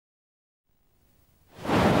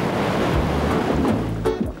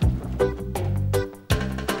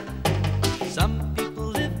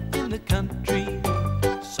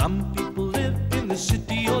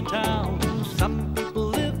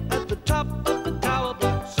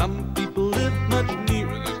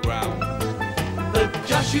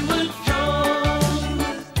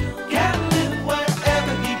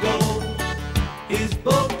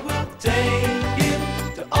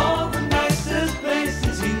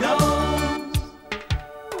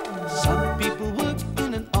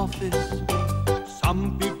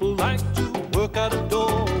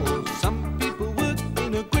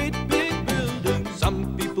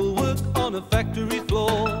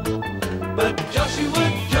Joshua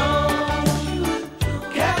Jones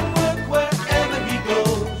can work wherever he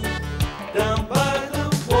goes, down by the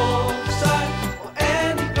waterside or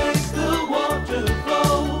any place the water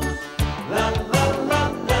flows. La la la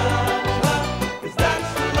la la, 'cause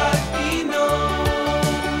that's the life he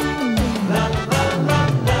knows. La la la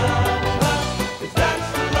la la, 'cause that's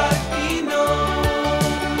the life he knows.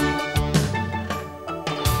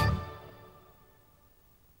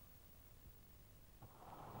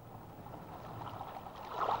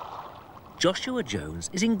 Joshua Jones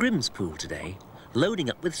is in Grimspool today, loading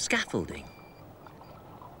up with scaffolding.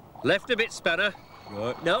 Left a bit, Spanner.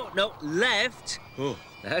 Right. No, left. Oh.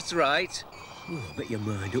 That's right. Oh, make your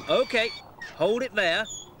mind up. OK, hold it there.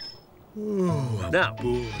 Oh, now,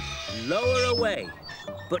 lower away,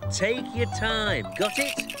 but take your time. Got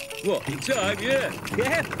it? What, time, yeah.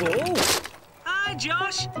 Careful. Hi,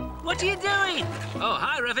 Josh. What are you doing? Oh,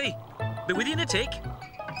 hi, Ravi. Be with you in a tick.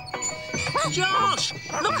 Josh,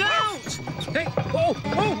 look out! Hey,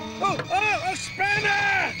 a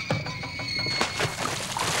spanner!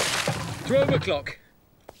 12 o'clock.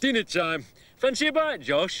 Dinner time. Fancy a bite,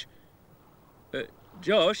 Josh?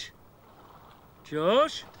 Josh?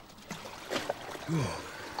 Josh?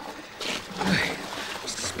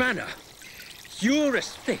 Spanner, you're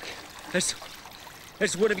as thick as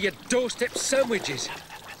one of your doorstep sandwiches.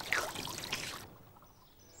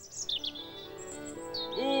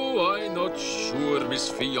 Oh, I'm not sure, Miss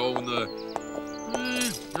Fiona.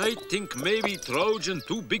 I think maybe Trojan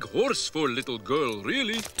too big horse for little girl,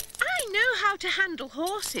 really. I know how to handle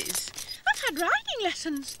horses. I've had riding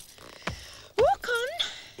lessons. Walk on.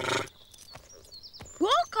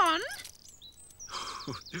 Walk on.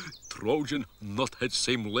 Trojan not had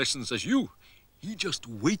same lessons as you. He just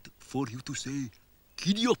wait for you to say,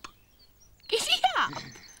 giddy up. Giddy up?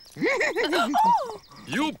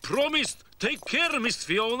 You promised. Take care, Miss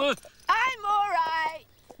Fiona. I'm all right.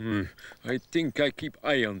 I think I keep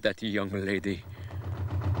eye on that young lady.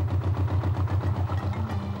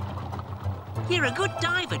 You're a good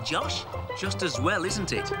diver, Josh. Just as well,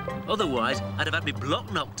 isn't it? Otherwise, I'd have had my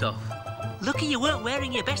block knocked off. Lucky you weren't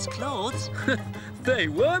wearing your best clothes. They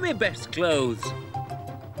were my best clothes.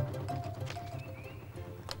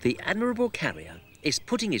 The Admirable Carrier is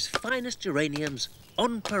putting his finest geraniums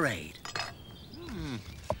on parade.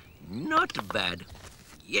 Not bad.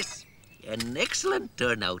 Yes, an excellent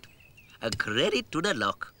turnout. A credit to the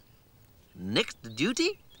lock. Next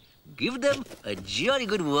duty, give them a jolly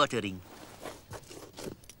good watering.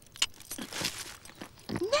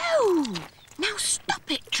 No! Now stop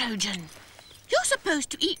it, Trojan. You're supposed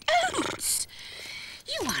to eat oats.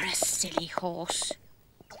 You are a silly horse.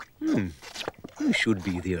 You should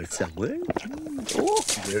be there somewhere. Oh,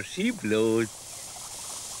 there she blows.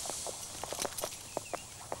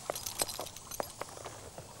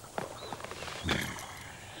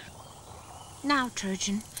 Now,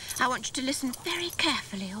 Trojan, I want you to listen very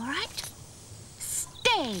carefully, all right?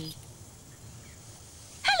 Stay.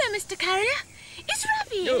 Hello, Mr. Carrier. Is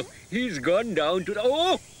Ravi in? Oh, he's gone down to the...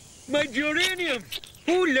 Oh, my geranium!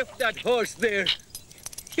 Who left that horse there?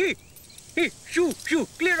 Hey, shoo,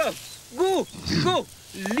 clear up. Go.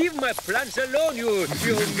 Leave my plants alone, you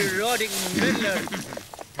marauding meddler.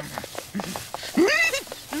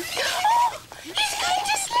 Oh, he's going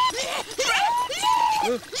to slip!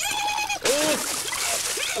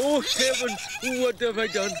 Oh, heavens, what have I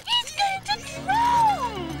done? He's going to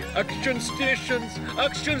drown! Action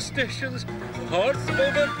stations, horse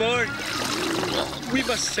overboard. We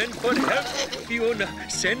must send for help, Fiona.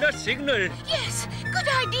 Send a signal. Yes, good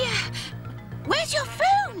idea. Where's your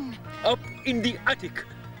phone? Up in the attic.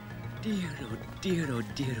 Dear, oh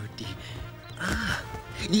dear. Ah,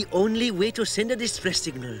 the only way to send a distress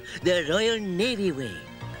signal, the Royal Navy way.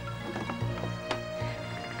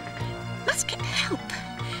 Must get help.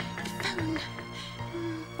 The phone.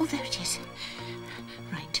 Oh, there it is.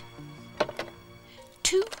 Right.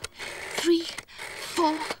 2, 3,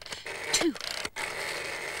 4, 2.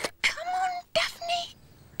 Come on, Daphne.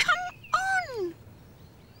 Come on.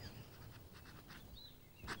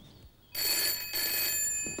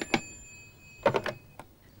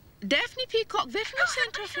 Daphne Peacock Veterinary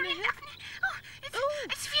Centre. Sorry, Daphne.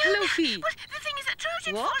 It's Fiona. Hello, Fee. Well, the thing is that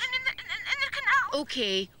Trojan's What? fallen in the canal.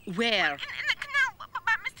 Okay, where? In the canal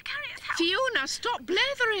by Mr. Carrier's house. Fiona, stop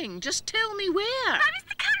blethering. Just tell me where. By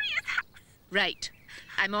Mr. Carrier's house. Right.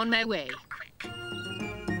 I'm on my way. Quick.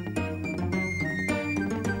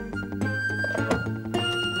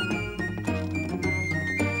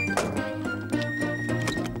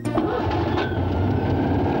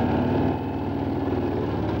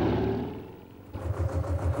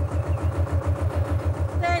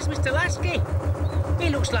 There's Mr. Lasky. He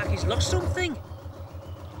looks like he's lost something?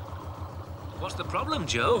 What's the problem,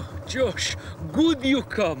 Joe? Oh, Josh, good you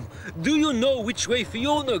come. Do you know which way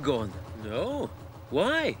Fiona gone? No.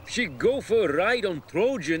 Why? She go for a ride on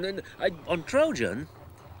Trojan and On Trojan?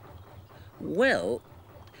 Well,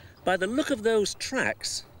 by the look of those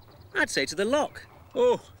tracks, I'd say to the lock.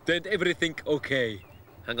 Oh, then everything okay.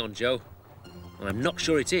 Hang on, Joe. I'm not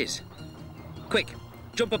sure it is. Quick,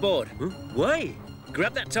 jump aboard. Huh? Why?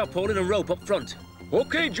 Grab that tarpaulin and rope up front.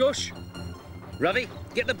 Okay, Josh. Ravi,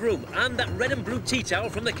 get the broom and that red and blue tea towel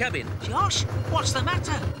from the cabin. Josh, what's the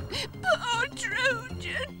matter? Poor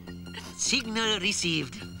Trojan. Signal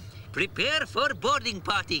received. Prepare for boarding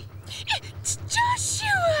party. It's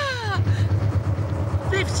Joshua.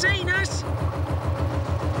 They've seen us.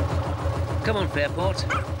 Come on, Fairport.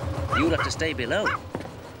 You'll have to stay below.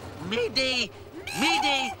 Mayday!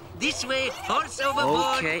 Mayday! This way, horse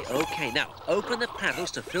overboard! Okay. Now, open the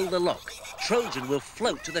paddles to fill the lock. Trojan will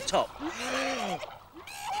float to the top.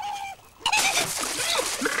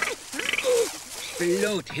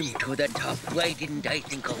 Float him to the top. Why didn't I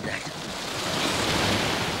think of that?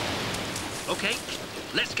 Okay,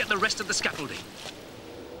 let's get the rest of the scaffolding.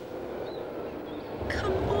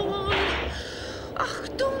 Come on. Oh,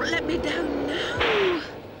 don't let me down now.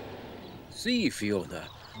 See, Fiona,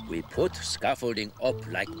 we put scaffolding up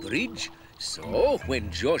like bridge, so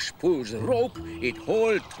when Josh pulls rope, it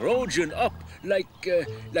hold Trojan up like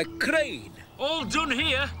crane. All done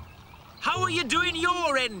here. How are you doing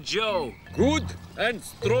your end, Joe? Good and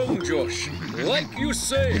strong, Josh, like you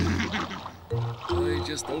say. I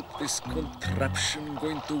just hope this contraption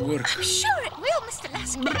going to work. I'm sure it will, Mr.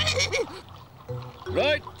 Lasky.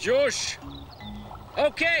 Right, Josh.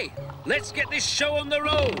 Okay, let's get this show on the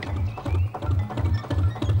road.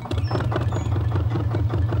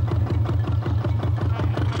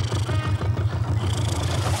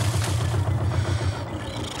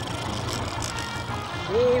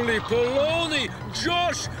 Holy polony!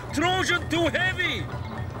 Josh, Trojan too heavy!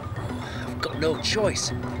 I've got no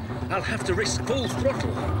choice. I'll have to risk full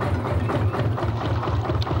throttle.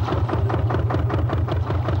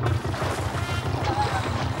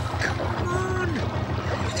 Come on!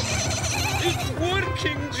 It's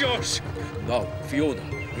working, Josh! Now, Fiona,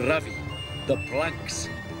 Ravi, the planks.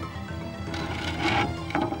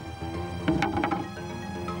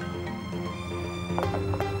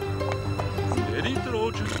 Steady,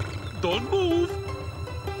 Trojan. Don't move.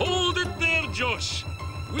 Hold it there, Josh.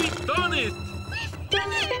 We've done it. We've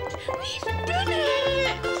done it! We've done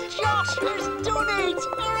it! Josh has done it!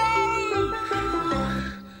 Hooray!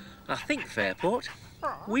 I think, Fairport,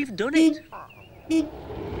 we've done it.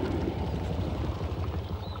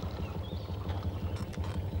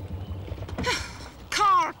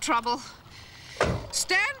 Car trouble.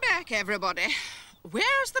 Stand back, everybody.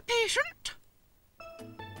 Where's the patient?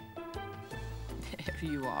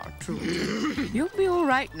 There you are, Trojan. You'll be all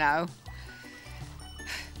right now.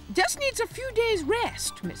 Just needs a few days'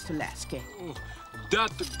 rest, Mr. Lasky. Oh,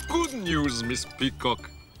 that good news, Miss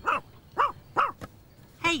Peacock.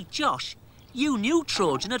 Hey, Josh, you knew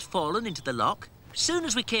Trojan had fallen into the lock soon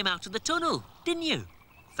as we came out of the tunnel, didn't you?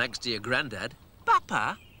 Thanks to your granddad.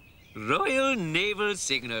 Papa? Royal Naval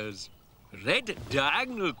Signals. Red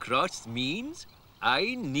diagonal cross means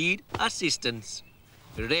I need assistance.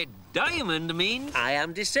 Red diamond means I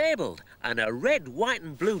am disabled. And a red, white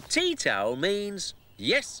and blue tea towel means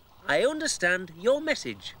yes, I understand your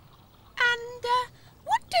message. And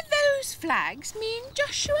what do those flags mean,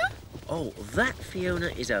 Joshua? Oh, that, Fiona,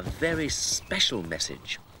 is a very special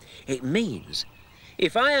message. It means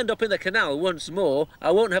if I end up in the canal once more,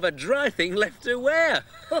 I won't have a dry thing left to wear.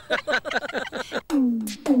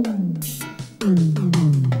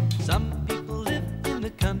 Some people live in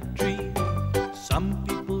the country. Some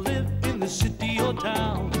people live in the city or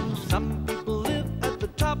town. Some